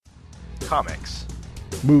Comics.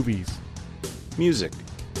 Movies. Music.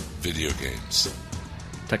 Video games.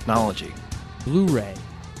 Technology. Blu-ray.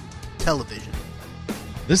 Television.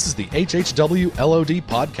 This is the HHW LOD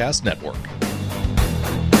Podcast Network.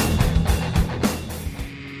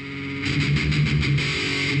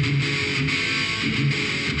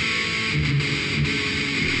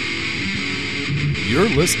 You're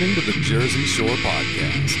listening to the Jersey Shore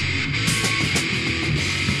Podcast.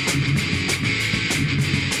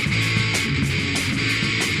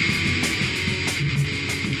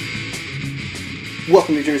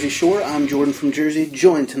 Welcome to Jersey Shore. I'm Jordan from Jersey,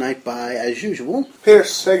 joined tonight by, as usual,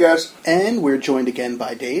 Pierce. Hey, guys. And we're joined again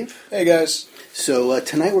by Dave. Hey, guys. So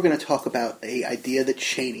tonight we're going to talk about an idea that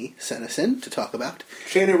Cheney sent us in to talk about.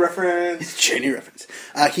 Cheney reference. Cheney reference.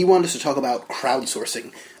 He wanted us to talk about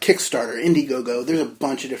crowdsourcing. Kickstarter, Indiegogo, there's a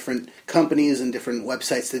bunch of different companies and different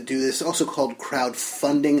websites that do this. It's also called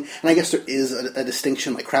crowdfunding. And I guess there is a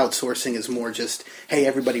distinction, like crowdsourcing is more just, hey,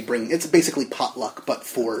 everybody bring... It's basically potluck, but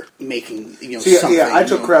for making, something. Yeah, I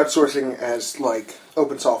took crowdsourcing as, like,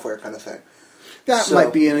 open software kind of thing. That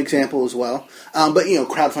might be an example as well. But,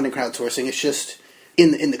 crowdfunding, crowdsourcing, it's just,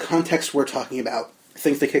 in the context we're talking about,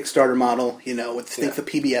 think the Kickstarter model, think the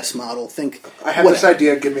PBS model, think... I have this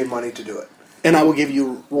idea, give me money to do it. And I will give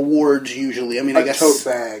you rewards usually. I guess... tote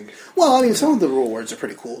bag. Well, some of the rewards are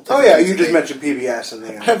pretty cool. Oh, yeah, you just mentioned PBS. And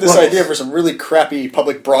I have this idea for some really crappy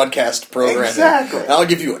public broadcast programming. Exactly. And I'll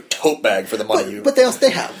give you a tote bag for the money But they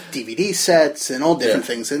have DVD sets and all different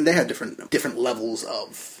things, and they have different levels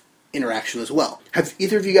of interaction as well. Have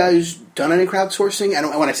either of you guys done any crowdsourcing?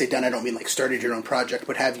 When I say done, I don't mean like started your own project,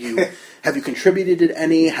 but have you contributed to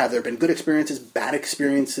any? Have there been good experiences, bad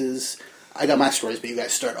experiences? I got my stories, but you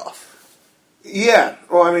guys start off. Yeah.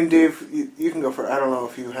 Well, Dave, you can go for it. I don't know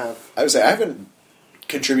if you have. I would say I haven't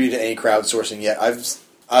contributed to any crowdsourcing yet.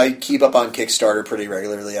 I keep up on Kickstarter pretty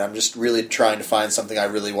regularly, and I'm just really trying to find something I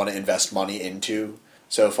really want to invest money into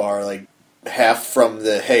so far. Like, half from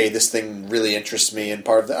the, hey, this thing really interests me, and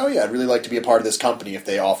part of the, oh yeah, I'd really like to be a part of this company if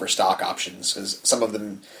they offer stock options, because some of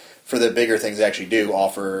them, for the bigger things, they actually do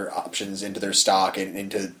offer options into their stock and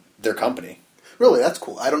into their company. Really, that's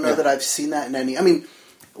cool. I don't know that I've seen that in any...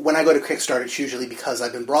 when I go to Kickstarter, it's usually because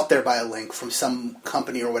I've been brought there by a link from some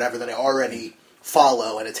company or whatever that I already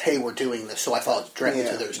follow, and it's, hey, we're doing this, so I follow it directly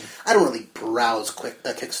to theirs. I don't really browse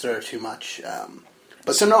Kickstarter too much.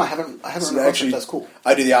 But so no, I haven't actually, that's cool.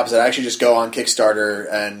 I do the opposite. I actually just go on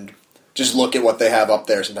Kickstarter and just look at what they have up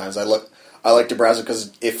there sometimes. I like to browse it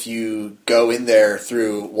because if you go in there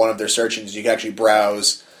through one of their search engines, you can actually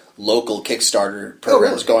browse local Kickstarter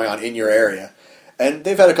programs going on in your area. And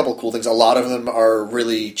they've had a couple of cool things. A lot of them are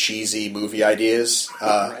really cheesy movie ideas.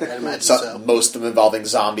 Right, I imagine so. Most of them involving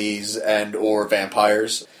zombies and or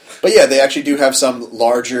vampires. But yeah, they actually do have some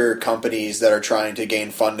larger companies that are trying to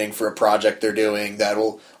gain funding for a project they're doing that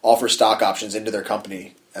will offer stock options into their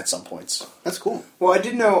company at some points. That's cool. Well, I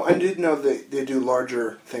did know that they do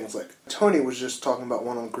larger things. Like Tony was just talking about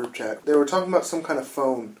one on the group chat. They were talking about some kind of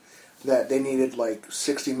phone that they needed like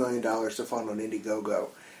 $60 million to fund on Indiegogo.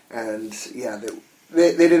 And yeah,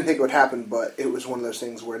 they didn't think it would happen, but it was one of those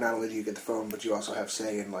things where not only do you get the phone, but you also have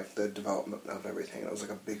say in like the development of everything. It was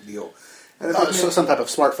like a big deal. And so some type of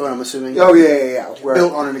smartphone, I'm assuming. Oh yeah.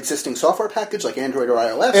 Built on an existing software package like Android or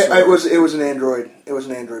iOS. It was an Android. It was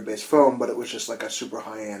an Android-based phone, but it was just like a super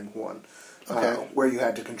high-end one, where you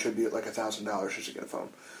had to contribute like $1,000 just to get a phone.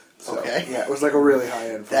 So, okay. Yeah, it was like a really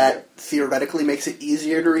high-end phone. That theoretically makes it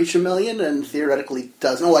easier to reach $1 million, and theoretically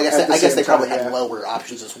doesn't. Well, I guess they probably had lower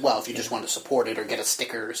options as well if you just wanted to support it or get a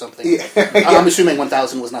sticker or something. Yeah. I'm assuming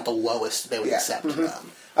 1,000 was not the lowest they would accept. Mm-hmm.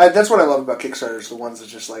 That's what I love about Kickstarter, is the ones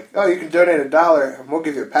that's just like, oh, you can donate $1 and we'll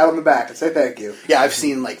give you a pat on the back and say thank you. Yeah, I've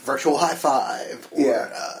seen like virtual high five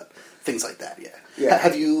or things like that. Yeah.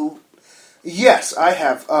 Have you? Yes, I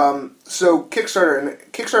have. So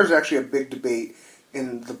Kickstarter is actually a big debate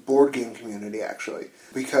in the board game community, actually,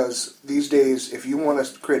 because these days, if you want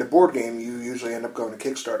to create a board game, you usually end up going to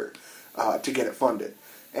Kickstarter to get it funded,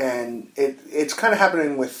 and it's kind of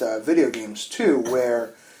happening with video games too,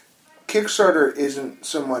 where Kickstarter isn't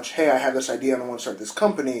so much, hey, I have this idea and I want to start this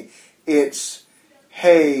company. It's,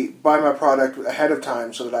 hey, buy my product ahead of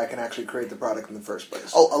time so that I can actually create the product in the first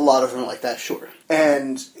place. Oh, a lot of them are like that, sure.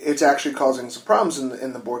 And it's actually causing some problems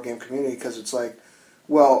in the board game community, because it's like,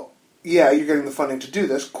 well, yeah, you're getting the funding to do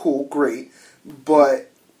this, cool, great, but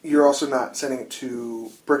you're also not sending it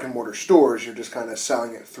to brick-and-mortar stores. You're just kind of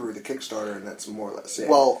selling it through the Kickstarter, and that's more or less it.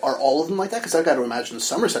 Well, are all of them like that? Because I've got to imagine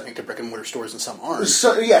some are sending to brick-and-mortar stores and some aren't.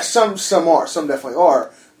 So, yeah, some are. Some definitely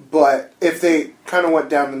are. But if they kind of went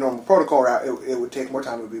down the normal protocol route, it would take more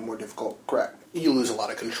time. It would be more difficult. Correct. You lose a lot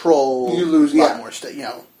of control. You lose, a lot more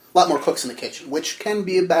a lot more cooks in the kitchen, which can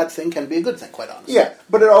be a bad thing, can be a good thing, quite honestly. Yeah,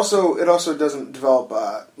 but it also doesn't develop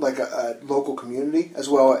like a local community as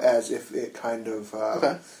well as if it kind of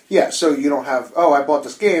Okay. Yeah. So you don't have I bought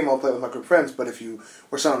this game, I'll play it with my group of friends. But if you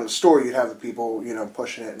were selling it at a store, you'd have the people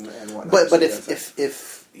pushing it and whatnot. But So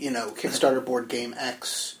if Kickstarter board game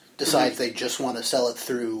X decides they just want to sell it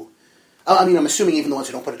through. I mean, I'm assuming even the ones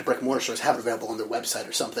who don't put it to brick and mortar stores have it available on their website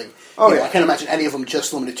or something. Yeah. I can't imagine any of them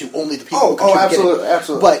just limited to only the people who Oh, contribute.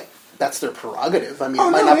 absolutely. But that's their prerogative. I mean,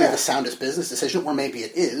 it might not be yeah. the soundest business decision, or maybe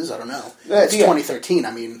it is. I don't know. Yeah, It's yeah. 2013.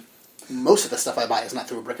 I mean, most of the stuff I buy is not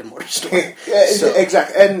through a brick and mortar store. Yeah, So-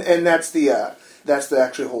 exactly, and that's the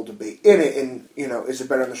actual whole debate in it. And is it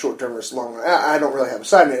better in the short term or the long run? I don't really have a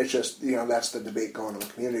side in it. It's just that's the debate going on in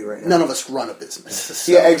the community right now. None of us run a business.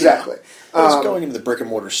 So, Yeah, exactly. What's going into the brick and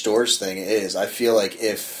mortar stores thing is, I feel like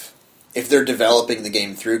if they're developing the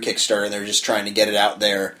game through Kickstarter and they're just trying to get it out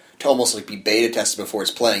there to almost like be beta tested before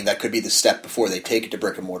it's playing, that could be the step before they take it to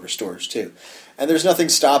brick and mortar stores too. And there's nothing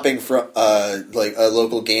stopping from like a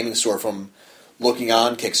local gaming store from looking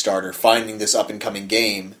on Kickstarter, finding this up and coming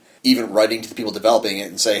game, even writing to the people developing it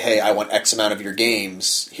and say, hey, I want X amount of your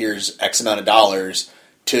games, here's X amount of dollars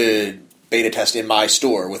to beta test in my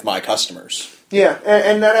store with my customers. Yeah,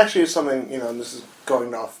 and that actually is something, and this is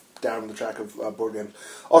going off down the track of board games.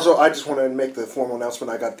 Also, I just want to make the formal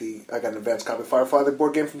announcement. I got an advanced copy of Firefly, the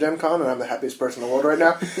board game from Gen Con, and I'm the happiest person in the world right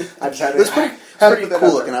now. I just had It was pretty put that cool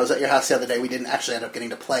out looking. there. I was at your house the other day. We didn't actually end up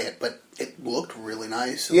getting to play it, but it looked really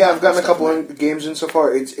nice. Yeah, I've gotten a Stuff couple in of games in so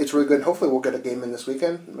far. It's really good. And hopefully, we'll get a game in this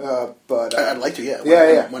weekend. But I'd like to, yeah.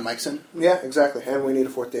 Yeah. When Mike's in. yeah, exactly. And we need a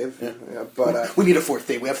fourth Dave. Yeah, but We need a fourth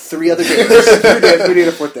day. We have 3 other games. we need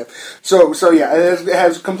a fourth Dave. So yeah, it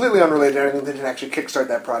has completely unrelated to anything. They didn't actually kickstart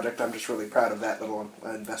that project. I'm just really proud of that little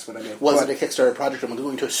investment I made. Was But- it a Kickstarter project? I'm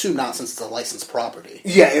going to assume not, since it's a licensed property.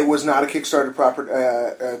 Yeah, it was not a Kickstarter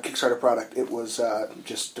Kickstarter product. It was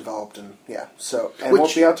just developed and won't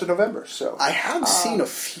Which- be out to November. So I have seen a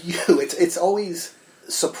few. It's always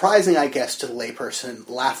surprising, I guess, to the layperson,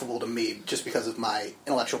 laughable to me, just because of my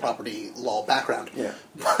intellectual property law background. Yeah.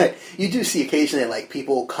 But you do see occasionally, like,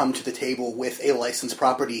 people come to the table with a licensed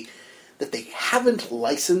property that they haven't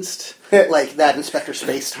licensed, like that Inspector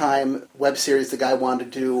Spacetime web series the guy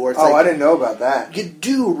wanted to do. Or it's I didn't know about that. You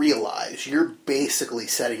do realize you're basically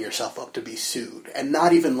setting yourself up to be sued, and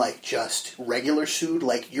not even like just regular sued.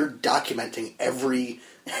 Like, you're documenting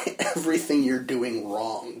everything you're doing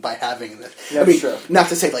wrong by having this. That's true. Not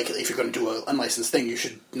to say, like, if you're going to do an unlicensed thing, you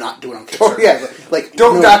should not do it on Kickstarter. Oh yeah, Like,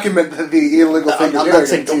 don't no, document the illegal things. I'm you're not doing.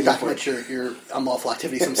 saying It's don't easy for you. document your unlawful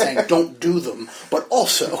activities. I'm saying don't do them, but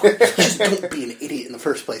also just don't be an idiot in the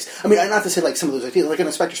first place. I mean, not to say like some of those ideas, like an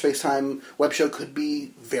Inspector Spacetime web show could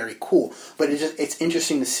be very cool, but it's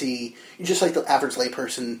interesting to see, just like the average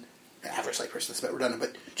layperson, that's a bit redundant,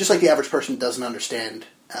 but just like the average person doesn't understand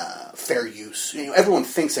fair use. Everyone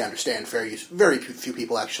thinks they understand fair use. Very few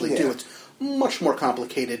people actually do. Yeah. It's much more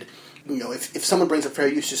complicated. If someone brings up fair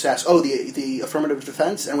use, just ask, the affirmative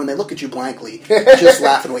defense, and when they look at you blankly, just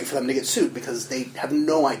laugh and wait for them to get sued, because they have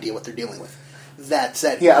no idea what they're dealing with. That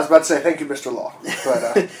said, Yeah, I was about to say thank you, Mr. Law,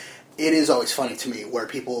 but it is always funny to me where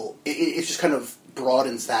people, it just kind of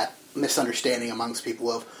broadens that misunderstanding amongst people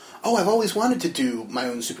of, I've always wanted to do my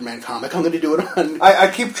own Superman comic, I'm going to do it on... I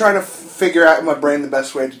keep trying to figure out in my brain the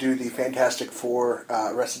best way to do the Fantastic Four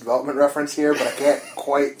Arrested Development reference here, but I can't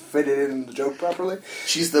quite fit it in the joke properly.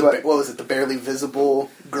 She's the barely visible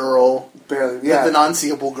girl, Barely, yeah. the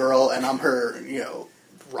non-seeable girl, and I'm her,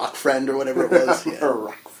 rock friend or whatever it was. Yeah. Or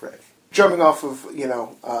rock friend. Jumping off of,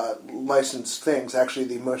 licensed things, actually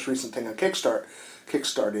the most recent thing on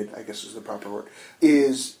Kickstarted, I guess is the proper word,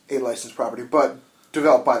 is a licensed property, but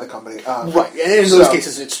developed by the company. Right, and in those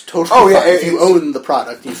cases, it's totally fine. If you own the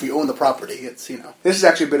product, if you own the property, it's, This is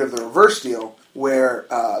actually a bit of the reverse deal, where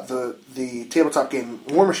the tabletop game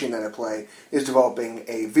War Machine that I play is developing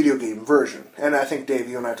a video game version. And I think, Dave,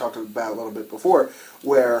 you and I talked about it a little bit before,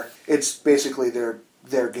 where it's basically their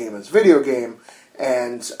game as video game,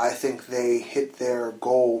 and I think they hit their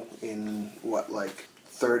goal in,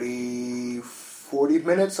 30, 40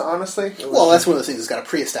 minutes, honestly? Well, that's one of those things that's got a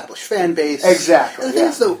pre-established fan base. Exactly, And the thing yeah.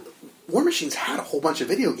 is, though, War Machine's had a whole bunch of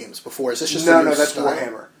video games before. Is this just a No, new that's style?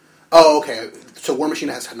 Warhammer. Oh, okay. So War Machine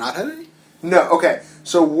has not had any? No, okay.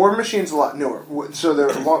 So War Machine's a lot newer.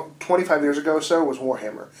 So 25 years ago or so was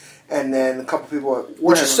Warhammer. And then a couple people at Warhammer...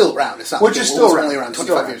 Which is still around. It's not Which new. is It still was around. only around Still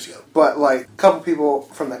 25 around. years ago. But, a couple people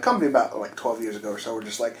from that company about, 12 years ago or so were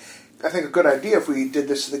just like, I think a good idea if we did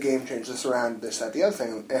this to the game, change this around, this, that, the other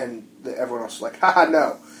thing. And everyone else was like, haha,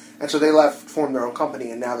 no. And so they left, formed their own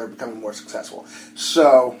company, and now they're becoming more successful.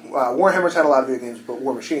 So Warhammer's had a lot of video games, but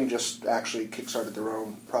War Machine just actually kickstarted their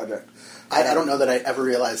own project. I don't know that I ever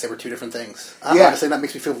realized they were two different things. Yeah. Honestly, that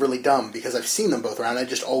makes me feel really dumb because I've seen them both around. I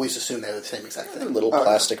just always assumed they were the same exact They're thing. little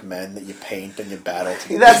plastic men that you paint and you battle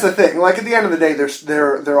together. That's the thing. Like, at the end of the day,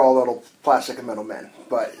 they're all little plastic and metal men.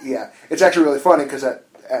 But, yeah, it's actually really funny because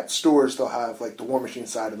at stores they'll have, like, the War Machine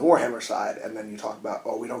side and the Warhammer side, and then you talk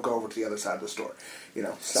about, we don't go over to the other side of the store. You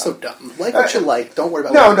know, So dumb. Like what you like. Don't worry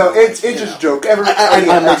about No, what no, you don't it's like, just know. a joke. I'm not saying,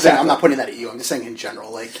 I'm exactly. not putting that at you. I'm just saying in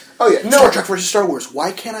general. Like, Oh, yeah. No. Star Trek versus Star Wars.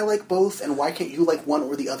 Why can't I like both, and why can't you like one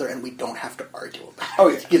or the other, and we don't have to argue about it? Oh,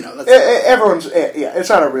 yeah. You know, that's, Everyone's... Yeah, it's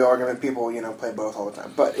not a real argument. People, play both all the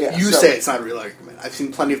time. But, yeah. you so- say it's not a real argument. I've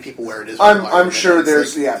seen plenty of people where it is. a real I'm argument, sure and it's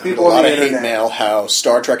there's... like, Yeah, A people on lot the of hate internet... mail how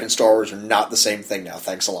Star Trek and Star Wars are not the same thing now.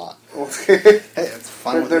 Thanks a lot. Hey, it's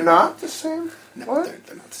fun. They're not the same? No, What?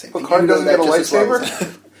 they're not the same. Picard You know doesn't that get a just as well as lightsaber?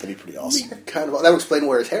 I- That'd be pretty awesome. Kind of. That would explain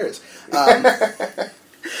where his hair is.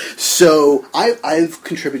 So I've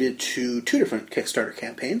contributed to 2 different Kickstarter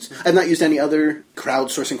campaigns. I've not used any other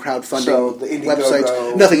crowdsourcing, crowdfunding So, the Indiegogo,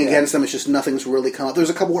 websites. Nothing yeah. against them. It's just nothing's really come up. There's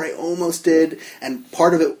a couple where I almost did, and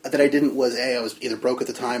part of it that I didn't was I was either broke at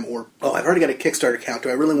the time or I've already got a Kickstarter account. Do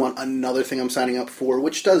I really want another thing I'm signing up for?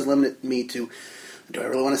 Which does limit me to. Do I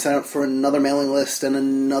really want to sign up for another mailing list and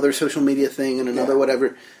another social media thing and another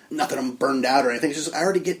whatever? Not that I'm burned out or anything. It's just I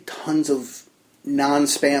already get tons of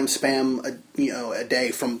non-spam a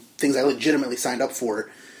day from things I legitimately signed up for.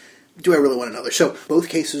 Do I really want another? So both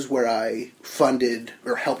cases where I funded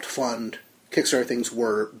or helped fund Kickstarter things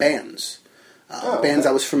were bands. Bands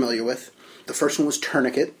I was familiar with. The first one was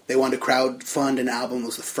Tourniquet. They wanted to crowdfund an album. It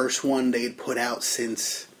was the first one they had put out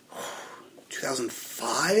since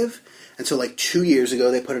 2005. And so, 2 years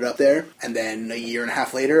ago, they put it up there. And then a year and a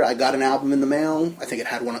half later, I got an album in the mail. I think it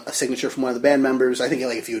had a signature from one of the band members. I think,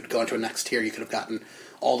 if you had gone to a next tier, you could have gotten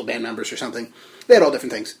all the band members or something. They had all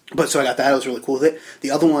different things. But so I got that. I was really cool with it.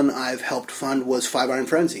 The other one I've helped fund was Five Iron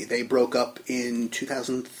Frenzy. They broke up in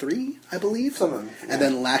 2003, I believe. Something, yeah. And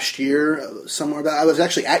then last year, somewhere about... I was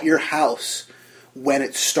actually at your house when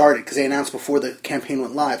it started, because they announced before the campaign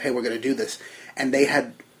went live, hey, we're going to do this. And they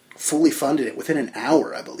had fully funded it within an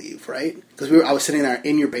hour, I believe, right? Because I was sitting there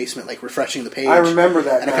in your basement, refreshing the page. I remember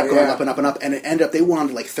that and it now, kept going yeah. up and up and up, and it ended up they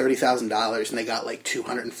wanted $30,000, and they got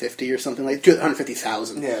 $250 or something,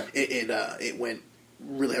 $250,000. Yeah. It went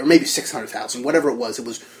really, or maybe $600,000, whatever it was. It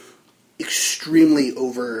was extremely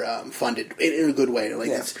over funded in a good way.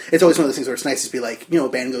 Yeah. It's always one of those things where it's nice to be a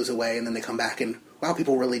band goes away, and then they come back and wow,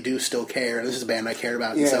 people really do still care, and this is a band I care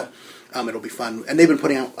about, and so. It'll be fun. And they've been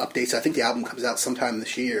putting out updates. I think the album comes out sometime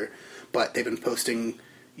this year, but they've been posting,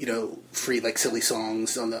 free silly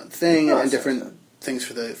songs on the thing and different things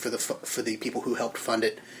for the people who helped fund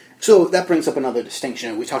it. So that brings up another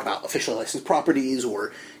distinction. We talk about officially licensed properties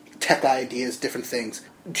or tech ideas, different things.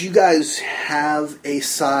 Do you guys have a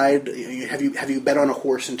side? Have you bet on a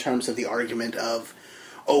horse in terms of the argument of,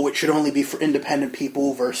 it should only be for independent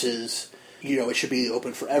people versus it should be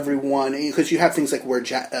open for everyone, because you have things like where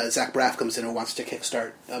Zach Braff comes in and wants to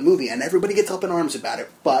kickstart a movie, and everybody gets up in arms about it,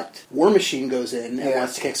 but War Machine goes in and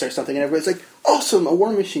wants to kickstart something, and everybody's like, awesome, a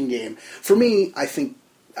War Machine game. For me, I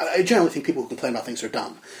generally think people who complain about things are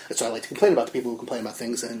dumb, and so I like to complain about the people who complain about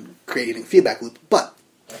things and creating feedback loop, but,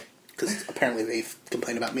 because apparently they've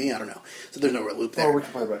complained about me, I don't know, so there's no real loop there. Well, we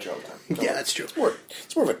complain about you all the time. Yeah, that's true.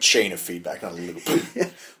 It's more of a chain of feedback, not a loop.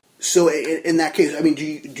 So in that case,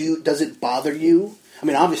 does it bother you? I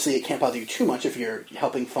mean, obviously it can't bother you too much if you're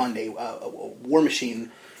helping fund a War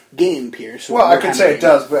Machine game, Pierce. Well, I could say it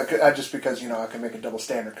does, but just because, I can make a double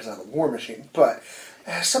standard because I'm a War Machine. But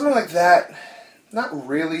something like that, not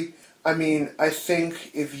really. I mean, I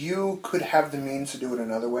think if you could have the means to do it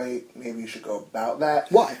another way, maybe you should go about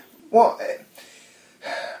that. Why? Well,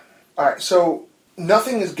 all right, so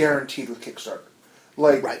nothing is guaranteed with Kickstarter.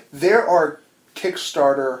 There are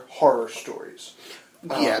Kickstarter horror stories.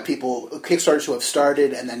 Kickstarters who have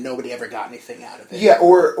started and then nobody ever got anything out of it. Yeah,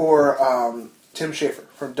 or Tim Schafer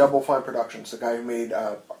from Double Fine Productions, the guy who made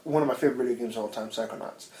one of my favorite video games of all time,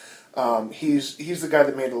 Psychonauts. He's the guy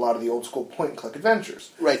that made a lot of the old school point and click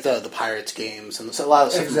adventures. Right, the Pirates games and a lot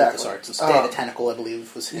of stuff Exactly. from LucasArts. And Day of the Tentacle, I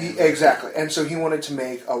believe, was him. Exactly, and so he wanted to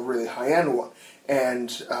make a really high end one, and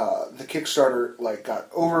the Kickstarter got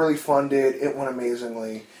overly funded. It went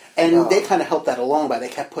amazingly. And they kind of helped that along by they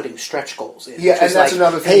kept putting stretch goals in. Yeah, and that's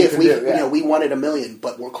another thing hey, you if can we, do, yeah. we wanted $1 million,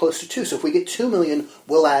 but we're close to 2. So if we get 2 million,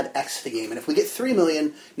 we'll add X to the game. And if we get 3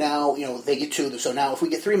 million, now they get 2. So now if we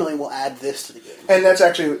get 3 million, we'll add this to the game. And that's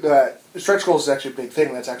actually stretch goals is actually a big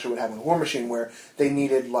thing. That's actually what happened with War Machine, where they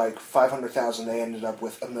needed 500,000. They ended up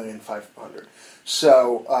with 1,500,000.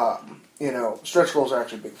 So stretch goals are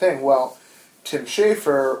actually a big thing. Well, Tim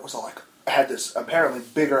Schafer had this apparently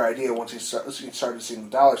bigger idea once he started seeing the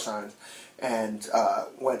dollar signs, and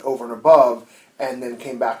went over and above, and then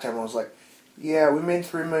came back to him and was like, yeah, we made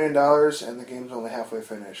 $3 million, and the game's only halfway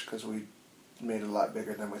finished, because we made it a lot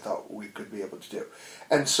bigger than we thought we could be able to do.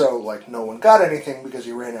 And so, no one got anything because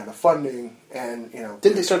he ran out of funding, and,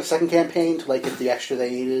 Didn't they start a second campaign to, get the extra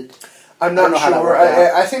they needed? I'm not sure.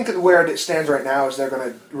 I I think where it stands right now is they're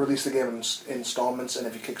going to release the game in installments, and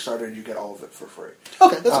if you Kickstarter it, you get all of it for free.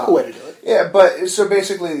 Okay, that's a cool way to do it. Yeah, but so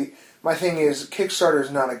basically, my thing is Kickstarter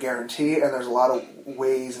is not a guarantee, and there's a lot of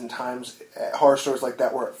ways and times at horror stores like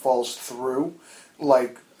that where it falls through.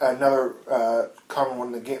 Another common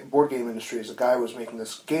one in the board game industry is a guy was making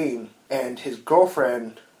this game, and his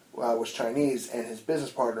girlfriend was Chinese, and his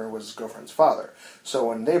business partner was his girlfriend's father. So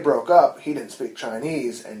when they broke up, he didn't speak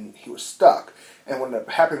Chinese, and he was stuck. And what ended up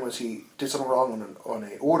happening was he did something wrong on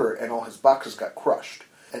an order, and all his boxes got crushed.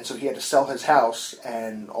 And so he had to sell his house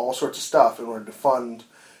and all sorts of stuff in order to fund,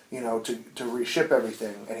 to reship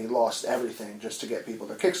everything, and he lost everything just to get people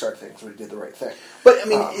to Kickstart things, so he did the right thing. But,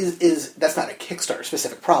 is that's not a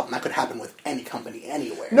Kickstarter-specific problem. That could happen with any company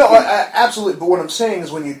anywhere. No, absolutely. But what I'm saying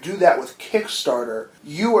is when you do that with Kickstarter,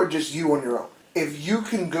 you are just you on your own. If you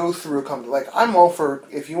can go through a company, I'm all for,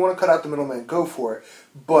 if you want to cut out the middleman, go for it.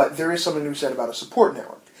 But there is something to be said about a support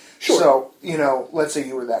network. Sure. So, let's say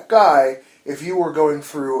you were that guy. If you were going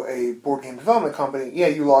through a board game development company, yeah,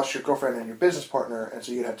 you lost your girlfriend and your business partner, and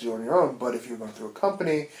so you'd have to do it on your own. But if you were going through a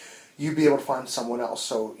company, you'd be able to find someone else.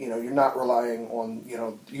 So, you're not relying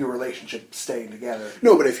on, your relationship staying together.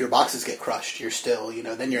 No, but if your boxes get crushed, you're still,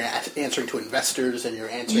 then you're answering to investors, and you're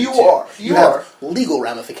answering You have legal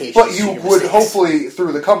ramifications. But you would hopefully,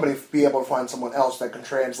 through the company, be able to find someone else that can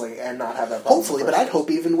translate and not have that problem. Hopefully, but I'd hope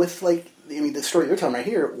even with, the story you're telling right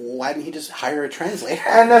here, why didn't he just hire a translator?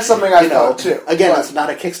 And that's something I thought, too. Again, it's not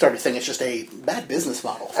a Kickstarter thing, it's just a bad business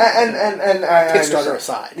model. And Kickstarter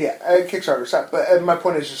aside. Yeah, Kickstarter aside. But my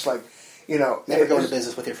point is just never go into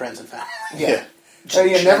business with your friends and family. Yeah.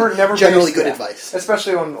 Never generally good advice.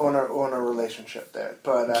 Especially on a relationship there.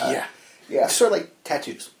 But, yeah. It's sort of like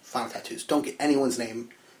tattoos, final tattoos. Don't get anyone's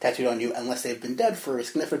name tattooed on you unless they've been dead for a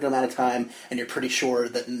significant amount of time and you're pretty sure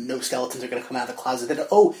that no skeletons are going to come out of the closet that,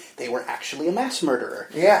 they were actually a mass murderer.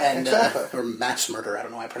 Yeah, and, exactly. Or mass murderer, I don't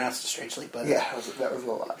know why I pronounced it strangely. But yeah, that was a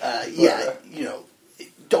lot.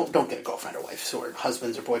 Don't get a girlfriend or wife or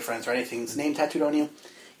husbands or boyfriends or anything's name tattooed on you.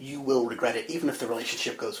 You will regret it, even if the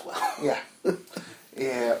relationship goes well. Yeah.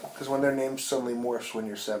 Yeah, because when their name suddenly morphs when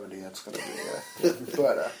you're 70, that's going to be...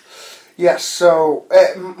 but, yes, so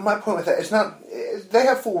my point with that is not... They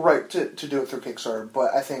have full right to do it through Kickstarter,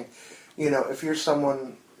 but I think, if you're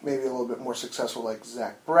someone maybe a little bit more successful like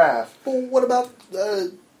Zach Braff... Well, what about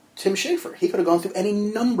Tim Schafer? He could have gone through any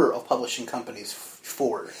number of publishing companies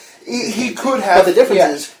for... He could have... But the difference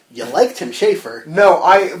is, you like Tim Schafer. No,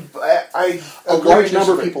 a large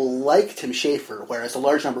number of people like Tim Schafer, whereas a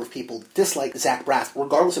large number of people dislike Zach Braff,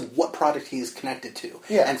 regardless of what product he's connected to.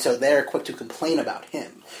 Yeah. And so they're quick to complain about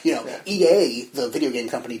him. EA, the video game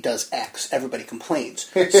company, does X. Everybody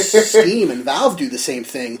complains. Steam and Valve do the same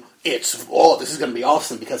thing. This is going to be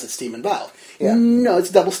awesome because it's Steam and Valve. Yeah. No,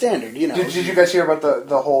 it's double standard, Did you guys hear about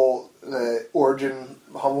the Origin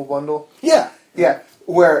Humble Bundle? Yeah. Yeah,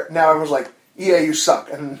 where now everyone's like, EA, you suck.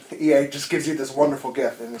 And EA just gives you this wonderful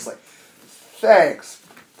gift. And it's like, thanks,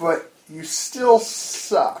 but you still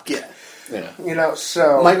suck. Yeah.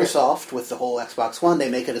 So... Microsoft, with the whole Xbox One, they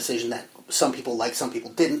make a decision that some people liked, some people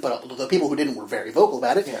didn't, but the people who didn't were very vocal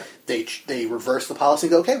about it. Yeah. They reversed the policy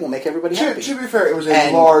and go, okay, we'll make everybody happy. To be fair, it was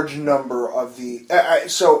a large number of the...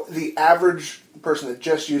 so the average person that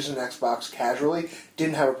just used an Xbox casually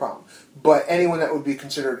didn't have a problem. But anyone that would be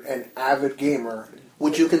considered an avid gamer...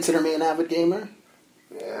 Would you consider me an avid gamer?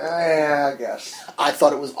 Yeah, I guess. I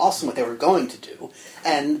thought it was awesome what they were going to do,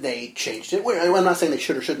 and they changed it. I'm not saying they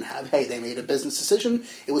should or shouldn't have. Hey, they made a business decision.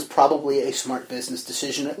 It was probably a smart business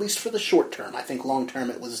decision, at least for the short term. I think long term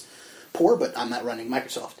it was poor, but I'm not running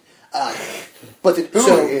Microsoft.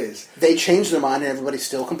 Who is? They changed their mind, and everybody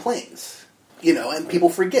still complains. And people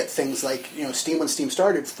forget things like, Steam, when Steam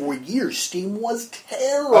started, for years, Steam was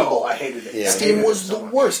terrible. Oh, I hated it. Yeah. Steam was the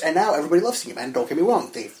worst, and now everybody loves Steam. And don't get me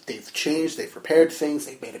wrong, they've changed, they've repaired things,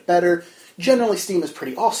 they've made it better. Generally, Steam is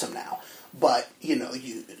pretty awesome now. But,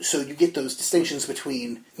 so you get those distinctions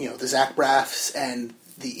between, the Zach Braffs and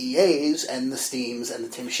the EAs and the Steams and the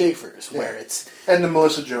Tim Schafers, where it's... And the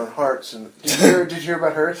Melissa Joan Harts. And did you hear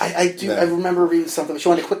about hers? I do. No. I remember reading something. She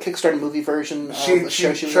wanted a quick Kickstarter movie version of She a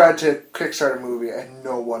show she was tried on. to kickstart a movie and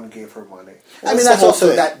no one gave her money. I mean, the that's whole also...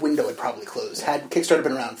 thing. That window had probably closed. Had Kickstarter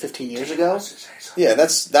been around 15 years ago... Yeah,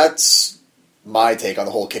 that's my take on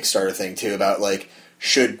the whole Kickstarter thing too. About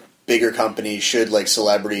should bigger companies, should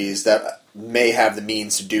celebrities that may have the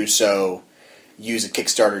means to do so, use a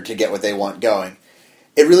Kickstarter to get what they want going.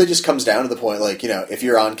 It really just comes down to the point, if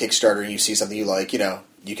you're on Kickstarter and you see something you like,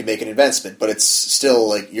 you can make an investment, but it's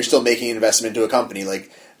still you're still making an investment into a company.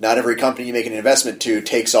 Not every company you make an investment to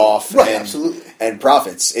takes off Absolutely. and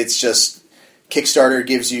profits. It's just Kickstarter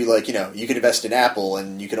gives you you can invest in Apple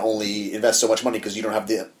and you can only invest so much money because you don't have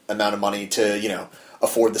the amount of money to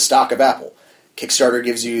afford the stock of Apple. Kickstarter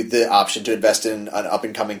gives you the option to invest in an up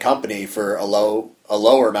and coming company for a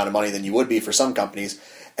lower amount of money than you would be for some companies.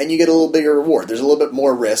 And you get a little bigger reward. There's a little bit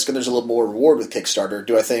more risk, and there's a little more reward with Kickstarter.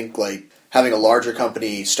 Do I think having a larger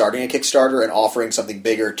company starting a Kickstarter and offering something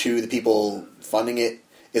bigger to the people funding it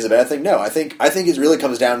is a bad thing? No, I think it really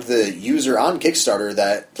comes down to the user on Kickstarter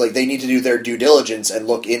that they need to do their due diligence and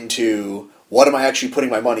look into what am I actually putting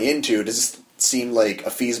my money into? Does this seem like a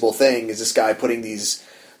feasible thing? Is this guy putting these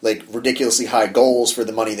ridiculously high goals for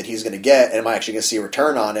the money that he's going to get, and am I actually going to see a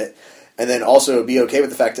return on it? And then also be okay with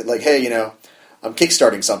the fact that hey, I'm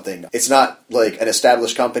kickstarting something. It's not an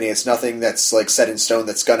established company. It's nothing that's set in stone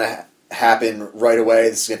that's going to happen right away.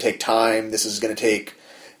 This is going to take time. This is going to take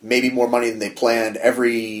maybe more money than they planned.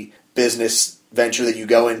 Every business venture that you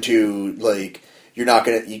go into,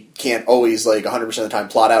 you can't always 100% of the time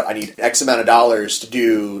plot out, I need X amount of dollars to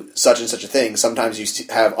do such and such a thing. Sometimes you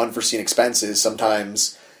have unforeseen expenses.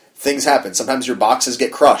 Sometimes things happen. Sometimes your boxes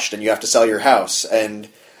get crushed and you have to sell your house. And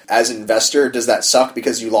as an investor, does that suck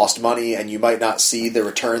because you lost money and you might not see the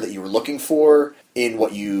return that you were looking for in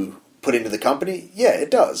what you put into the company? Yeah,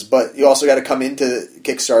 it does. But you also got to come into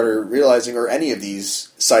Kickstarter realizing, or any of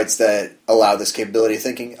these sites that allow this capability,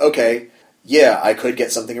 thinking, okay, yeah, I could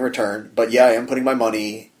get something in return, but yeah, I am putting my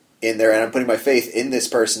money in there and I'm putting my faith in this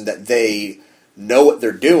person that they know what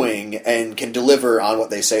they're doing and can deliver on what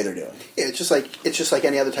they say they're doing. Yeah, it's just like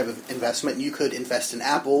any other type of investment. You could invest in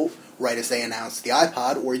Apple right as they announced the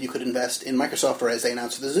iPod, or you could invest in Microsoft right as they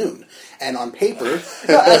announced the Zune. And on paper,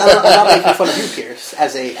 I'm not making fun of you, Pierce,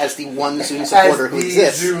 as the one Zune supporter who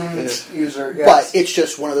exists. Zune user, yes. But it's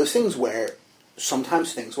just one of those things where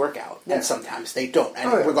sometimes things work out and sometimes they don't.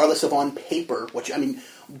 And regardless of on paper,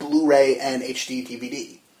 Blu-ray and HD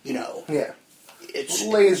DVD, Yeah. It's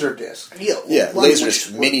laser disc. Laser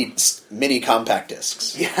discs, mini compact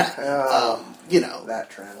discs. Yeah. That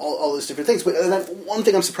trend. All those different things. But then one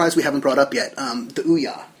thing I'm surprised we haven't brought up yet, the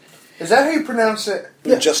Ouya. Is that how you pronounce it?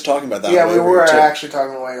 We were just talking about that. Yeah, we were too. actually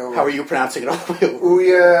talking way over. How are you pronouncing it all the way over?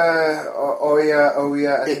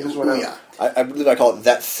 Ouya, I think is what Ouya. I believe I call it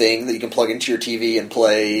that thing that you can plug into your TV and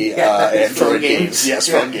play Android phone games. Yes,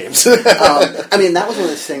 phone games. That was one of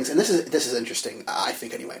those things, and this is interesting, I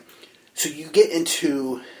think, anyway. So you get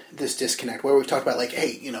into this disconnect where we've talked about,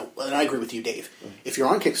 hey, and I agree with you, Dave. If you're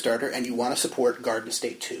on Kickstarter and you want to support Garden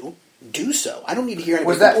State 2, do so. I don't need to hear anything.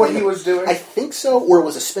 Was that what he was doing? I think so, or it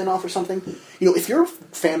was a spin-off or something. If you're a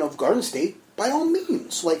fan of Garden State, by all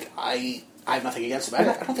means. I have nothing against it. I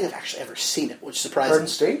don't think I've actually ever seen it, which surprises Garden me.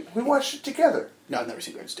 State? We watched it together. No, I've never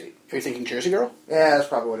seen Garden State. Are you thinking Jersey Girl? Yeah, that's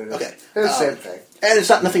probably what it is. Okay. It's the same thing. And it's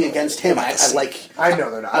nothing against him. I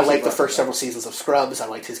know they're not. I like the first several seasons of Scrubs. I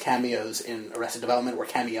liked his cameos in Arrested Development, or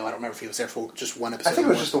cameo. I don't remember if he was there for just one episode. I think it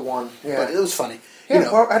was just the one. Yeah. But it was funny.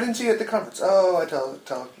 Yeah, well, I didn't see it at the conference. Oh,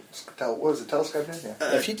 what was it, Telescope did?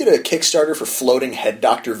 Yeah. If you did a Kickstarter for floating head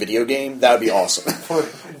doctor video game, that would be awesome.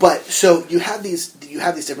 But so you have these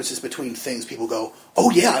differences between things. People go,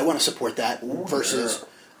 oh yeah, I want to support that, versus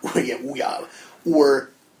yeah, or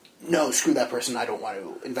no, screw that person, I don't want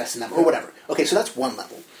to invest in them, or whatever. Okay, so that's one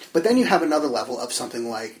level. But then you have another level of something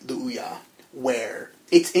like the Ouya, where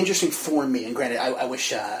it's interesting for me. And granted, I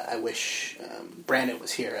wish Brandon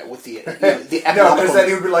was here with the No, economical... because then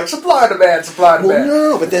he would be like, supply and demand. Well,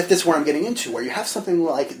 no, but that's where I'm getting into, where you have something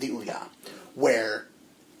like the Ouya, where,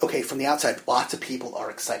 okay, from the outside, lots of people are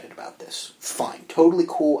excited about this. Fine, totally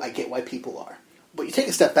cool, I get why people are. But you take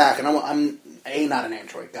a step back, and I'm not an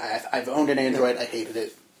Android guy. I've owned an Android, I hated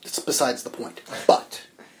it. It's besides the point. But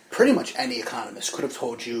pretty much any economist could have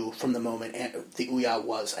told you from the moment the Ouya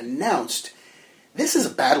was announced this is a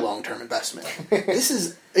bad long-term investment. This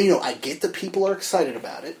is, I get that people are excited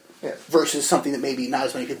about it versus something that maybe not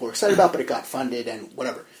as many people are excited about, but it got funded and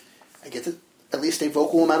whatever. I get that at least a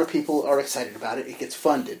vocal amount of people are excited about it. It gets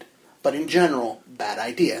funded. But in general, bad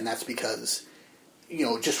idea. And that's because,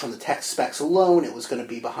 just from the tech specs alone, it was going to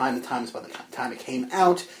be behind the times by the time it came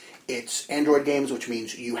out. It's Android games, which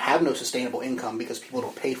means you have no sustainable income because people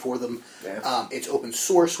don't pay for them. Yeah. It's open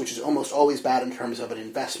source, which is almost always bad in terms of an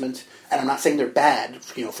investment. And I'm not saying they're bad,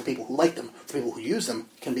 for people who like them. For people who use them,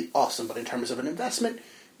 can be awesome. But in terms of an investment,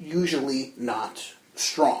 usually not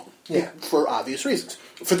strong. Yeah. For obvious reasons.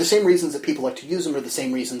 For the same reasons that people like to use them, or the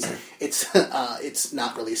same reasons it's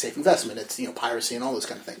not really a safe investment. It's, piracy and all those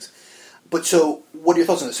kind of things. But so, what are your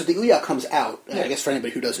thoughts on this? So the Ouya comes out, I guess for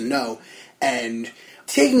anybody who doesn't know, and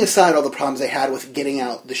taking aside all the problems they had with getting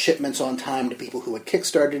out the shipments on time to people who had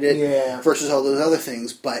kickstarted it versus all those other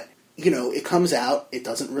things, but, it comes out, it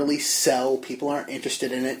doesn't really sell, people aren't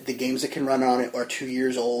interested in it, the games that can run on it are 2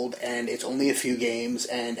 years old, and it's only a few games,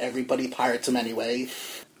 and everybody pirates them anyway.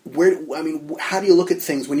 How do you look at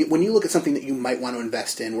things, when you look at something that you might want to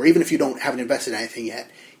invest in, or even if you haven't invested in anything yet,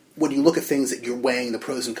 when you look at things that you're weighing the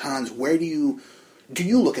pros and cons, where do you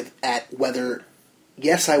look at whether,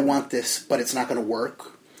 yes, I want this, but it's not going to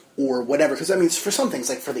work, or whatever? Because, for some things,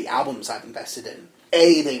 like for the albums I've invested in,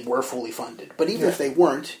 they were fully funded. But even if they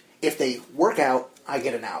weren't, if they work out, I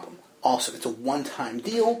get an album. Awesome. It's a one-time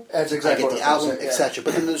deal. That's exactly I get the album, etc.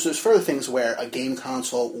 But then there's further things where a game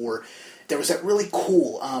console, or there was that really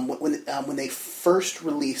cool, when they first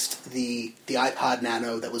released the iPod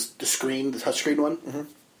Nano that was the touchscreen one,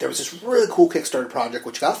 there was this really cool Kickstarter project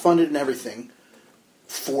which got funded and everything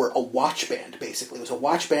for a watch band, basically. It was a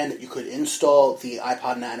watch band that you could install the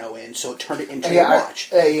iPod Nano in, so it turned it into a watch.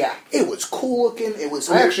 It was cool looking.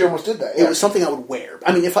 I actually almost did that. It was something I would wear.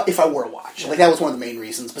 If I wore a watch. Like, that was one of the main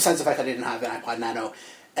reasons, besides the fact I didn't have an iPod Nano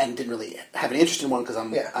and didn't really have an interest in one because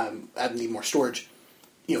I need more storage.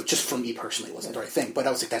 Just for me personally, it wasn't the right thing. But I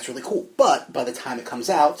was like, that's really cool. But by the time it comes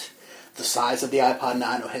out, the size of the iPod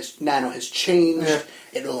Nano has changed. Yeah.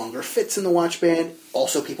 It no longer fits in the watch band.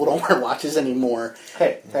 Also, people don't wear watches anymore.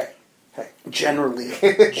 Hey. Generally,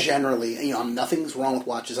 nothing's wrong with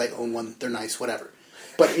watches. I own one. They're nice, whatever.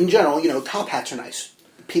 But in general, top hats are nice.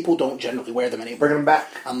 People don't generally wear them anymore. Bring them back.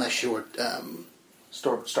 Unless you're...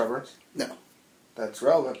 Starburns? No. That's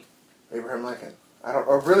relevant. Abraham Lincoln. I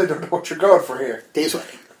really don't know what you're going for here. Dave's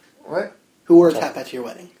wedding. What? Who wore a top hat to your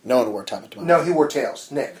wedding? No one wore top hat to my No, he wore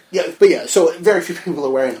tails. Nick. Yeah, so very few people are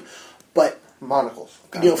wearing them. But, monocles.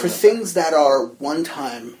 for things that are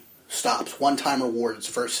one-time stops, one-time rewards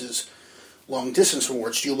versus long-distance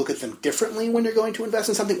rewards, do you look at them differently when you're going to invest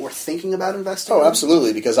in something or thinking about investing? Oh,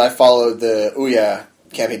 absolutely, because I followed the Ouya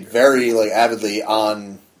campaign very avidly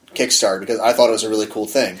on Kickstarter because I thought it was a really cool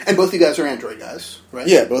thing. And both of you guys are Android guys, right?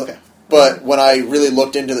 Yeah, both. Okay. But when I really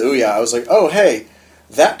looked into the Ouya, I was like, oh, hey,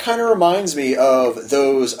 that kind of reminds me of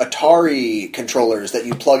those Atari controllers that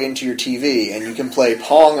you plug into your TV and you can play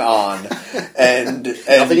Pong on. And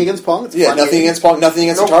nothing against Pong. It's nothing game. against Pong. Nothing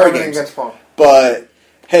against Nope, Atari everything games. against Pong. But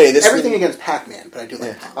hey, everything against Pac-Man. But I do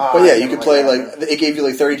like Pong. But yeah, I you don't could play that. it gave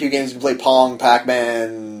you 32 games. You could play Pong,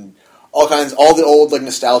 Pac-Man, all the old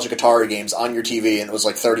nostalgic Atari games on your TV, and it was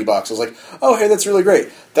 $30. I was like, oh hey, that's really great.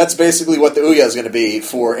 That's basically what the Ouya is going to be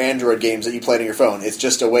for Android games that you played on your phone. It's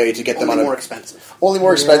just a way to get them on more expensive. Only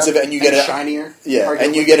more expensive, and you get it shinier. Yeah, arguably.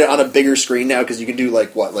 and you get it on a bigger screen now because you can do a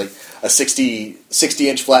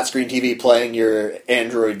 60-inch flat screen TV playing your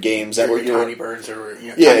Android games that were Tiny Birds or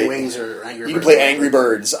Tiny Wings or Angry Birds. You can play Angry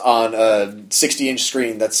Birds on a 60-inch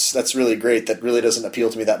screen. That's really great. That really doesn't appeal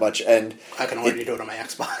to me that much. And I can already do it on my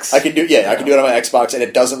Xbox. I can do it on my Xbox, and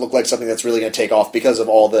it doesn't look like something that's really going to take off because of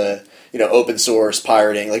all the open source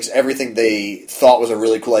pirating, everything they thought was a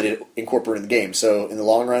really cool idea to incorporate in the game. So in the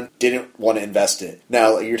long run, didn't want to invest it.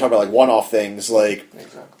 Now you're talking about one-off things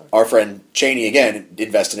Exactly. Our friend Cheney again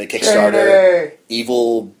invested in a Kickstarter.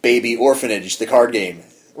 Evil Baby Orphanage, the card game,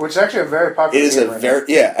 which is actually a very popular. It is game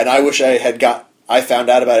and I wish I found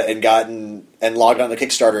out about it and logged on to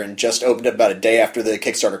Kickstarter and just opened it about a day after the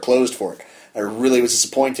Kickstarter closed for it. I really was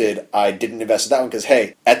disappointed I didn't invest in that one because,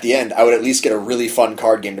 hey, at the end, I would at least get a really fun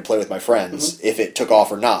card game to play with my friends if it took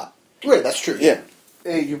off or not. Right, that's true. Yeah.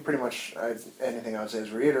 You pretty much, anything I would say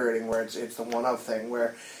is reiterating where it's the one-up thing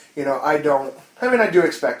where, I do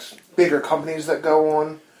expect bigger companies that go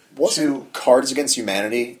on to... Cards Against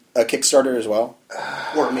Humanity a Kickstarter as well?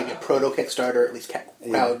 Or maybe a proto-Kickstarter, at least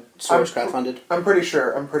crowdfunded. I'm pretty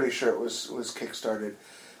sure it was kickstarted.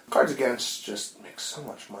 Cards Against just makes so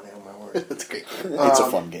much money, on my word. That's great. It's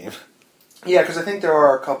a fun game. Yeah, because I think there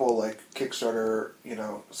are a couple Kickstarter,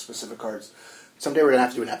 specific cards Someday we're gonna have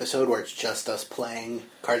to do an episode where it's just us playing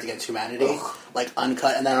Cards Against Humanity, like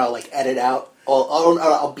uncut, and then I'll like edit out.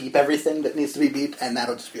 I'll beep everything that needs to be beeped, and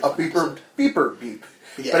that'll just be A beeper beep.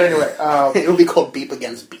 Yeah. But anyway, it'll be called Beep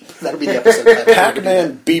Against Beep. That'll be the episode title.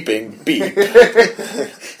 Pac-Man beeping beep.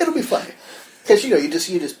 It'll be funny because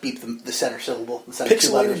you just beep the center syllable, the center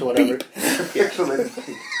 2 letters or whatever.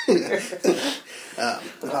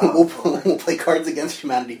 We'll play Cards Against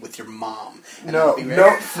Humanity with your mom. No,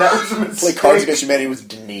 that was a mistake. Play Cards Against Humanity with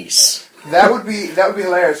Denise. That would be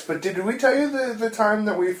hilarious. But did we tell you the time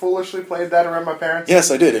that we foolishly played that around my parents?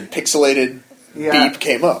 Yes, I did. And pixelated beep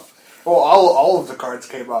came up. Well, all of the cards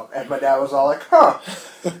came up, and my dad was all like, "Huh,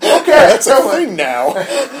 okay, That's a thing now."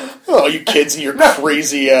 Oh, you kids and your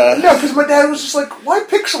crazy. No, because my dad was just like, "Why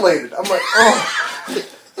pixelated?" I'm like, "Oh."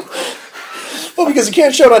 Well, because you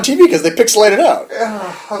can't show it on TV because they pixelate it out.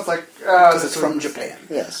 I was like, Because it's from Japan.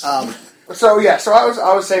 Yes. So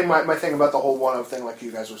I was saying my thing about the whole one-of thing, like you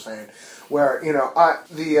guys were saying, where the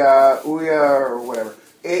Ouya or whatever,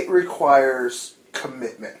 it requires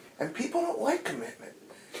commitment, and people don't like commitment.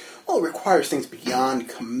 Well, it requires things beyond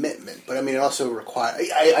commitment, but I mean, it also requires.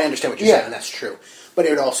 I understand what you're saying, and that's true. But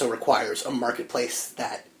it also requires a marketplace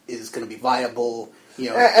that is going to be viable.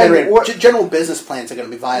 General business plans are going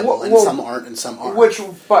to be viable, and some aren't, and some aren't.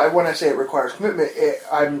 But when I say it requires commitment,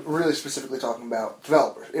 I'm really specifically talking about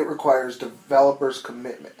developers. It requires developers'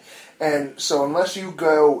 commitment, and so unless you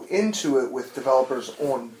go into it with developers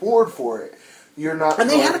on board for it, you're not. And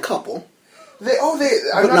they had a couple. I'm not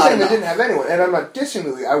saying they didn't have anyone, and I'm not dissing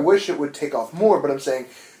the Wii. I wish it would take off more, but I'm saying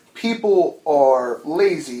people are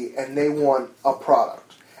lazy and they want a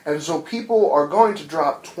product. And so people are going to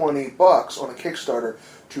drop $20 on a Kickstarter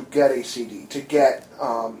to get a CD, to get,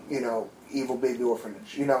 Evil Baby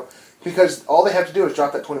Orphanage, because all they have to do is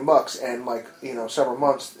drop that $20 and, several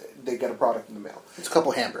months they get a product in the mail. It's a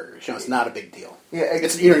couple hamburgers, it's not a big deal. Yeah,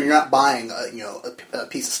 you're not buying a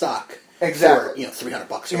piece of stock. Exactly. For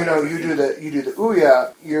 $300. You do the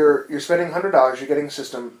Ouya. You're spending $100. You're getting a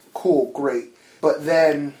system. Cool, great. But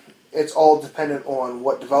then it's all dependent on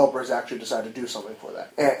what developers actually decide to do something for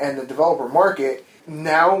that. And the developer market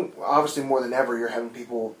now, obviously more than ever, you're having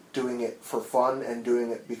people doing it for fun and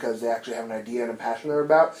doing it because they actually have an idea and a passion they're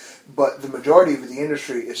about. But the majority of the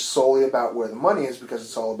industry is solely about where the money is because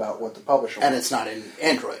it's all about what the publisher wants. And it's not in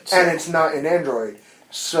Android. And it's not in Android.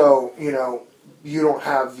 So you don't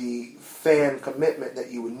have the fan commitment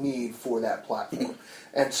that you would need for that platform.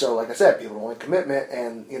 And so, like I said, people don't like commitment,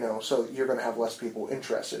 and, so you're going to have less people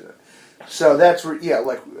interested in it. So that's,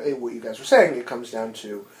 like what you guys were saying, it comes down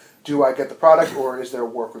to, do I get the product, or is there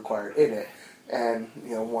work required in it? And,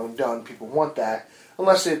 when I'm done, people want that.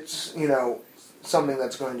 Unless it's, something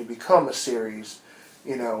that's going to become a series,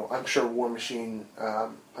 I'm sure War Machine,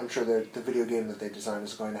 I'm sure the video game that they design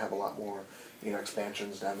is going to have a lot more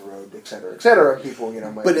expansions down the road, et cetera, and people,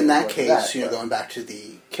 might... But in that case, going back to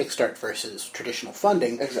the Kickstart versus traditional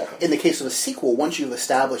funding, exactly. In the case of a sequel, once you've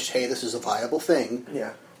established, hey, this is a viable thing,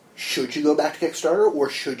 should you go back to Kickstarter, or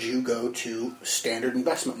should you go to standard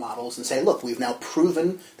investment models and say, look, we've now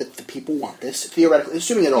proven that the people want this, theoretically,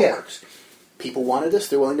 assuming it all works. People wanted this,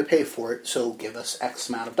 they're willing to pay for it, so give us X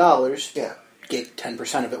amount of dollars. Get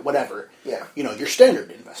 10% of it, whatever. Your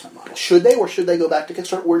standard investment model. Should they, or should they go back to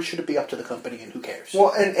Kickstarter, or should it be up to the company, and who cares?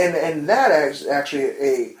 Well, and that is actually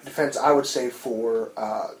a defense, I would say, for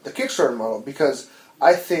the Kickstarter model, because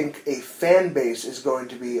I think a fan base is going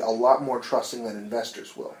to be a lot more trusting than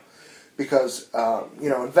investors will. Because,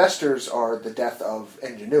 investors are the death of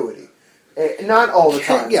ingenuity. Not all the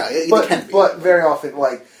time. It can be. But very often,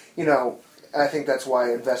 I think that's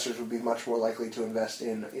why investors would be much more likely to invest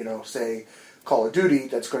in, say, Call of Duty.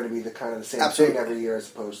 That's going to be the kind of the same thing every year, as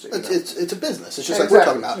opposed to it's a business. It's just like we're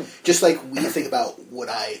talking about. Just like we think about would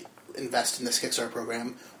I invest in this Kickstarter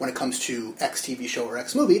program when it comes to X TV show or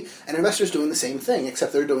X movie, and investors doing the same thing,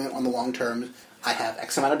 except they're doing it on the long term. I have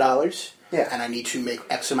X amount of dollars, and I need to make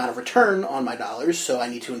X amount of return on my dollars, so I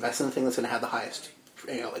need to invest in the thing that's going to have the highest,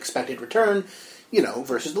 expected return.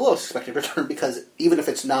 Versus the lowest expected return, because even if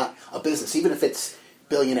it's not a business, even if it's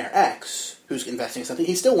billionaire X who's investing in something,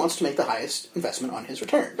 he still wants to make the highest investment on his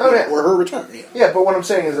return, or her return. Yeah, but what I'm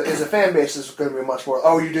saying is a fan base is going to be much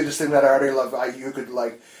more, you did this thing that I already love, you could,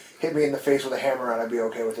 hit me in the face with a hammer and I'd be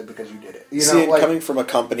okay with it because you did it. Coming from a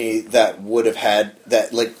company that would have had,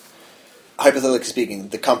 hypothetically speaking,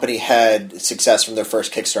 the company had success from their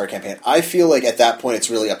first Kickstarter campaign, I feel like at that point it's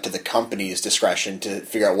really up to the company's discretion to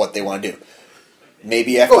figure out what they want to do.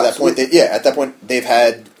 Maybe after that point, at that point they've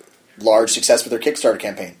had large success with their Kickstarter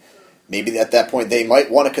campaign. Maybe at that point they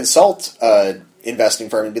might want to consult investing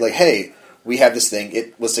firm and be like, hey, we have this thing,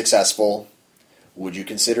 it was successful, would you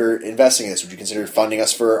consider investing in this? Would you consider funding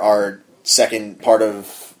us for our second part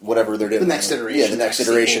of whatever they're doing? The next iteration. Yeah, the next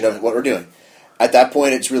iteration of what we're doing. At that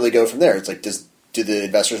point, it's really go from there. It's like, do the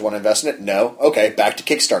investors want to invest in it? No. Okay, back to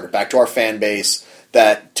Kickstarter, back to our fan base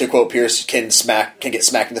that, to quote Pierce, can get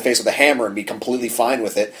smacked in the face with a hammer and be completely fine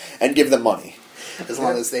with it, and give them money. As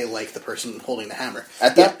long as they like the person holding the hammer.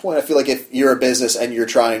 At that point, I feel like if you're a business and you're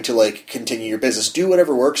trying to like continue your business, do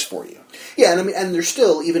whatever works for you. Yeah, and I mean, and there's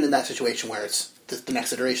still, even in that situation where it's the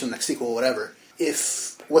next iteration, the next sequel, whatever.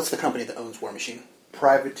 What's the company that owns War Machine?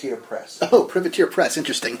 Privateer Press. Oh, Privateer Press.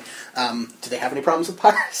 Interesting. Do they have any problems with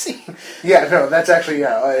piracy? Yeah, no, that's actually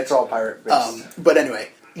it's all pirate based. But anyway,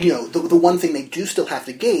 the one thing they do still have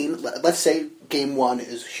to gain. Let's say Game 1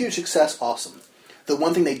 is a huge success, awesome. The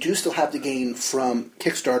one thing they do still have to gain from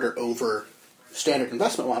Kickstarter over standard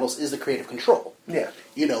investment models is the creative control. Yeah.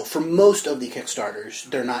 For most of the Kickstarters,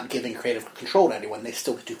 they're not giving creative control to anyone. They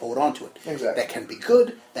still do hold on to it. Exactly. That can be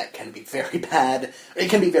good. That can be very bad. It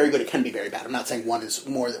can be very good. It can be very bad. I'm not saying one is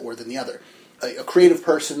more than the other. A creative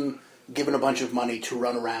person given a bunch of money to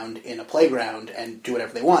run around in a playground and do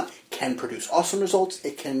whatever they want can produce awesome results.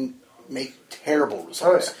 It can make terrible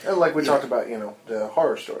results. Oh, yeah. Like we talked about, the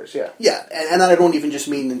horror stories, yeah. Yeah, and I don't even just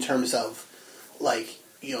mean in terms of, like,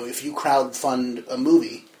 if you crowdfund a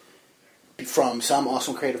movie from some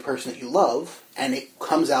awesome creative person that you love, and it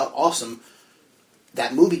comes out awesome,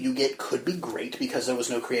 that movie you get could be great because there was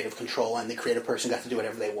no creative control and the creative person got to do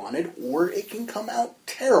whatever they wanted, or it can come out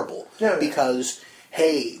terrible because,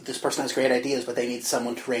 hey, this person has great ideas, but they need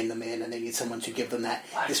someone to rein them in, and they need someone to give them that.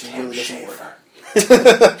 This really doesn't work.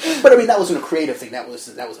 But I mean, that wasn't a creative thing. That was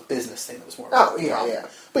a business thing. That was more. Yeah.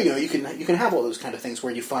 But you can have all those kind of things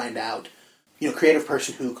where you find out, creative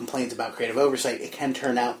person who complains about creative oversight. It can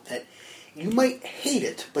turn out that you might hate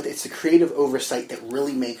it, but it's the creative oversight that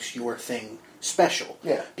really makes your thing special.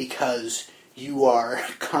 Yeah. Because you are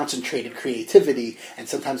concentrated creativity, and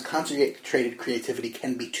sometimes concentrated creativity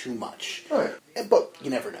can be too much. Right. But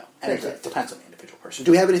you never know, and it depends on the individual person.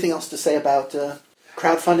 Do we have anything else to say about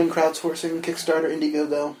crowdfunding, crowdsourcing, Kickstarter,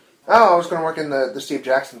 Indiegogo? Oh, I was going to work in the Steve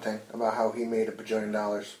Jackson thing about how he made $1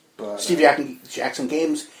 bajillion. But, Steve Jackson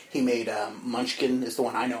Games, he made Munchkin is the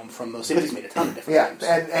one I know him from mostly, but he's made a ton of different games.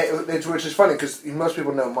 and which is funny because most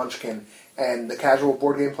people know Munchkin, and the casual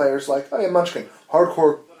board game players like, oh yeah, Munchkin.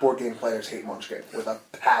 Hardcore board game players hate Munchkin with a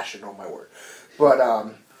passion, oh my word. But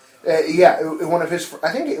one of his,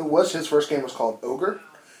 I think it was his first game was called Ogre,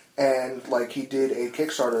 and like he did a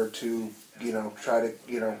Kickstarter to try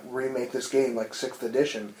to remake this game like 6th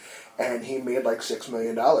edition, and he made like $6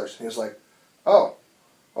 million. And he was like, oh,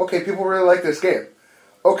 okay, people really like this game.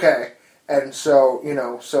 Okay. And so,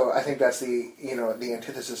 so I think that's the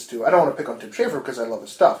antithesis to, I don't want to pick on Tim Schafer because I love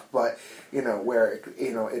his stuff, but, where,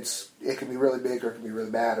 it can be really big or it can be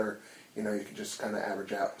really bad, or, you can just kind of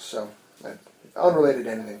average out. So, unrelated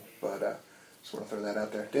to anything, but just want to throw that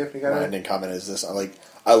out there. Dave, you got My anything? ending comment is this.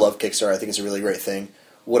 I love Kickstarter. I think it's a really great thing.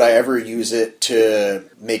 Would I ever use it to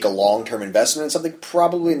make a long-term investment in something?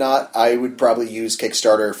 Probably not. I would probably use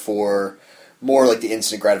Kickstarter for more like the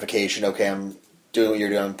instant gratification. Okay, I'm doing what you're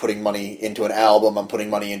doing. I'm putting money into an album. I'm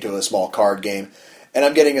putting money into a small card game. And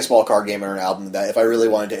I'm getting a small card game or an album that if I really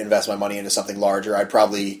wanted to invest my money into something larger, I'd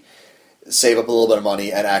probably save up a little bit of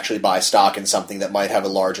money and actually buy stock in something that might have a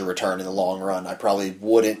larger return in the long run. I probably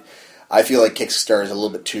wouldn't. I feel like Kickstarter is a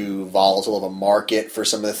little bit too volatile of a market for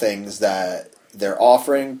some of the things that they're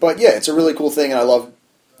offering. But yeah, it's a really cool thing, and I love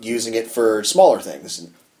using it for smaller things.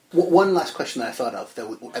 One last question that I thought of, that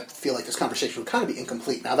I feel like this conversation would kind of be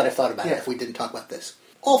incomplete now that I've thought about it if we didn't talk about this.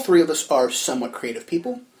 All three of us are somewhat creative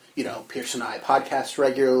people. Pierce and I podcast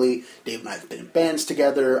regularly. Dave and I have been in bands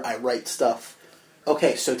together. I write stuff.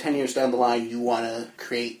 Okay, so 10 years down the line, you want to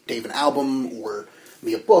create Dave an album or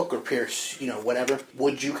me a book or Pierce, whatever.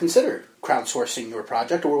 Would you consider crowdsourcing your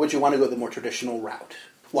project, or would you want to go the more traditional route?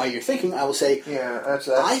 While you're thinking, I will say,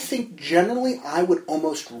 I think generally I would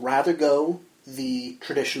almost rather go the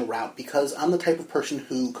traditional route because I'm the type of person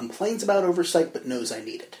who complains about oversight but knows I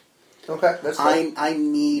need it. Okay, that's fine. I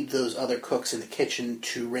need those other cooks in the kitchen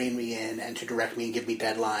to rein me in and to direct me and give me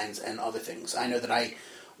deadlines and other things. I know that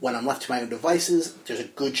when I'm left to my own devices, there's a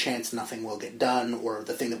good chance nothing will get done, or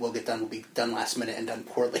the thing that will get done will be done last minute and done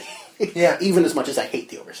poorly. Yeah. Even as much as I hate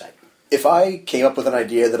the oversight. If I came up with an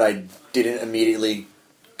idea that I didn't immediately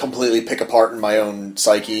completely pick apart in my own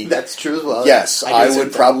psyche, that's true as well. Yes,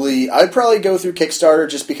 I'd probably go through Kickstarter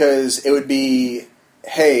just because it would be,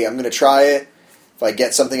 hey, I'm going to try it. If I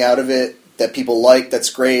get something out of it that people like,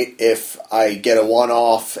 that's great. If I get a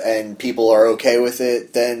one-off and people are okay with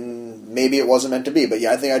it, then maybe it wasn't meant to be. But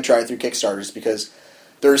yeah, I think I'd try it through Kickstarters because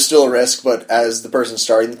there's still a risk, but as the person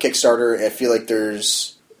starting the Kickstarter, I feel like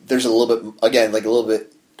there's a little bit, again, like a little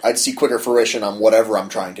bit, I'd see quicker fruition on whatever I'm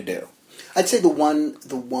trying to do. I'd say the one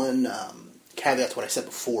caveat to what I said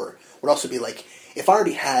before would also be like, if I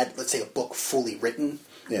already had, let's say, a book fully written,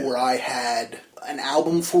 or I had an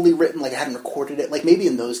album fully written, like I hadn't recorded it, like maybe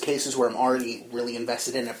in those cases where I'm already really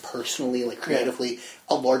invested in it personally, like creatively,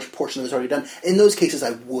 a large portion of it is already done. In those cases,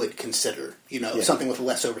 I would consider, something with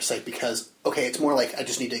less oversight because, okay, it's more like I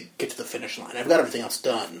just need to get to the finish line. I've got everything else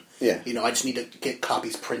done. Yeah. I just need to get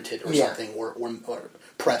copies printed or something, or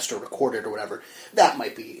pressed or recorded or whatever. That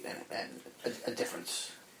might be a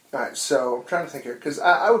difference. All right, so I'm trying to think here, because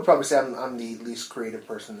I would probably say I'm the least creative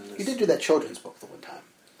person in this. You did do that children's book the one time.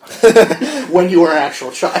 When you were an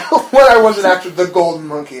actual child. When I wasn't actually the golden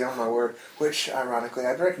monkey, oh my word, which, ironically,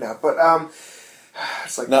 I drink now. But,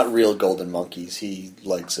 it's like... Not real golden monkeys. He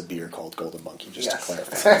likes a beer called Golden Monkey, just to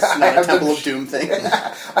clarify. It's not a Temple of Doom thing.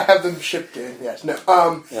 I have them shipped in, yes. No,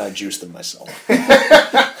 I juice them myself.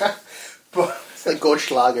 But... It's like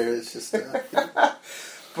Goldschlager, it's just...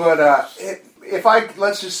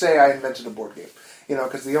 let's just say I invented a board game,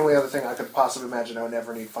 because the only other thing I could possibly imagine I would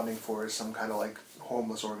never need funding for is some kind of like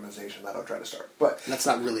homeless organization that I'll try to start. But that's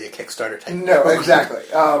not really a Kickstarter type. No, exactly.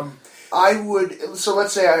 I would. So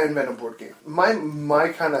let's say I invent a board game. My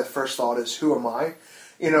kind of first thought is, who am I?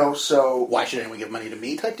 So why should anyone give money to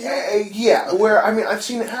me? Type deal. Yeah. Where I've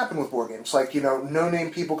seen it happen with board games. Like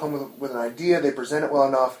no-name people come with an idea, they present it well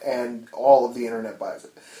enough, and all of the internet buys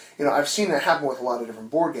it. I've seen it happen with a lot of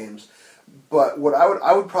different board games. But what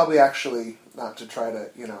I would probably actually, not to try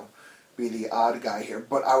to, be the odd guy here,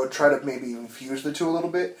 but I would try to maybe infuse the two a little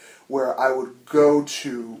bit, where I would go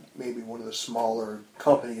to maybe one of the smaller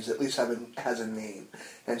companies, at least has a name,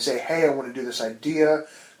 and say, hey, I want to do this idea,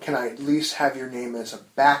 can I at least have your name as a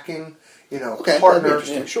backing, partner,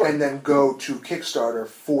 sure. And then go to Kickstarter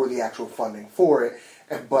for the actual funding for it,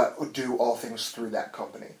 but do all things through that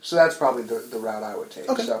company. So that's probably the route I would take.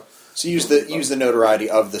 Okay. So use the notoriety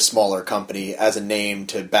of the smaller company as a name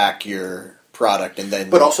to back your product, and then...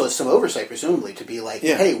 But also some oversight, presumably, to be like,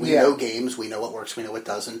 hey, we know games, we know what works, we know what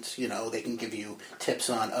doesn't. They can give you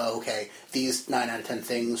tips on, these 9 out of 10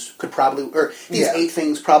 things could probably... Or these 8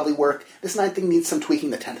 things probably work. This 9th thing needs some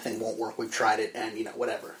tweaking. The 10th thing won't work. We've tried it, and,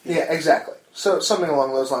 whatever. Yeah, exactly. So something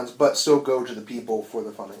along those lines, but still go to the people for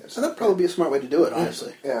the funding. So that'd probably be a smart way to do it,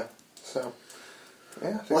 honestly. Yeah. So...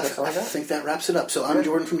 Yeah, I think that wraps it up. So I'm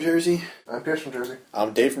Jordan from Jersey. I'm Pierce from Jersey.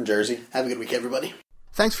 I'm Dave from Jersey. Have a good week, everybody.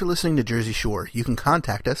 Thanks for listening to Jersey Shore. You can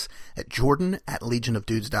contact us at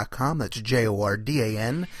jordan@legionofdudes.com. That's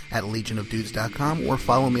JORDAN at legionofdudes.com, or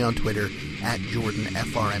follow me on Twitter at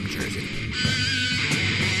JordanFRMJersey.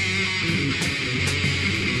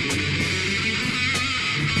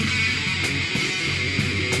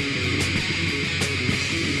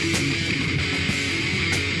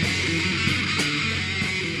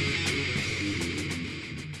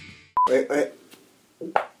 Wait.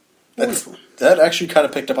 That actually kind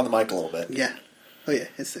of picked up on the mic a little bit. Yeah. Oh, yeah,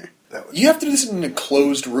 it's there. You have to do this in a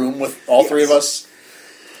closed room with all three of us?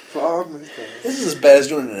 This is as bad as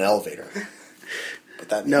doing it in an elevator. But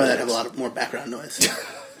that'd have a lot more background noise.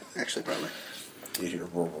 Actually, probably. You hear...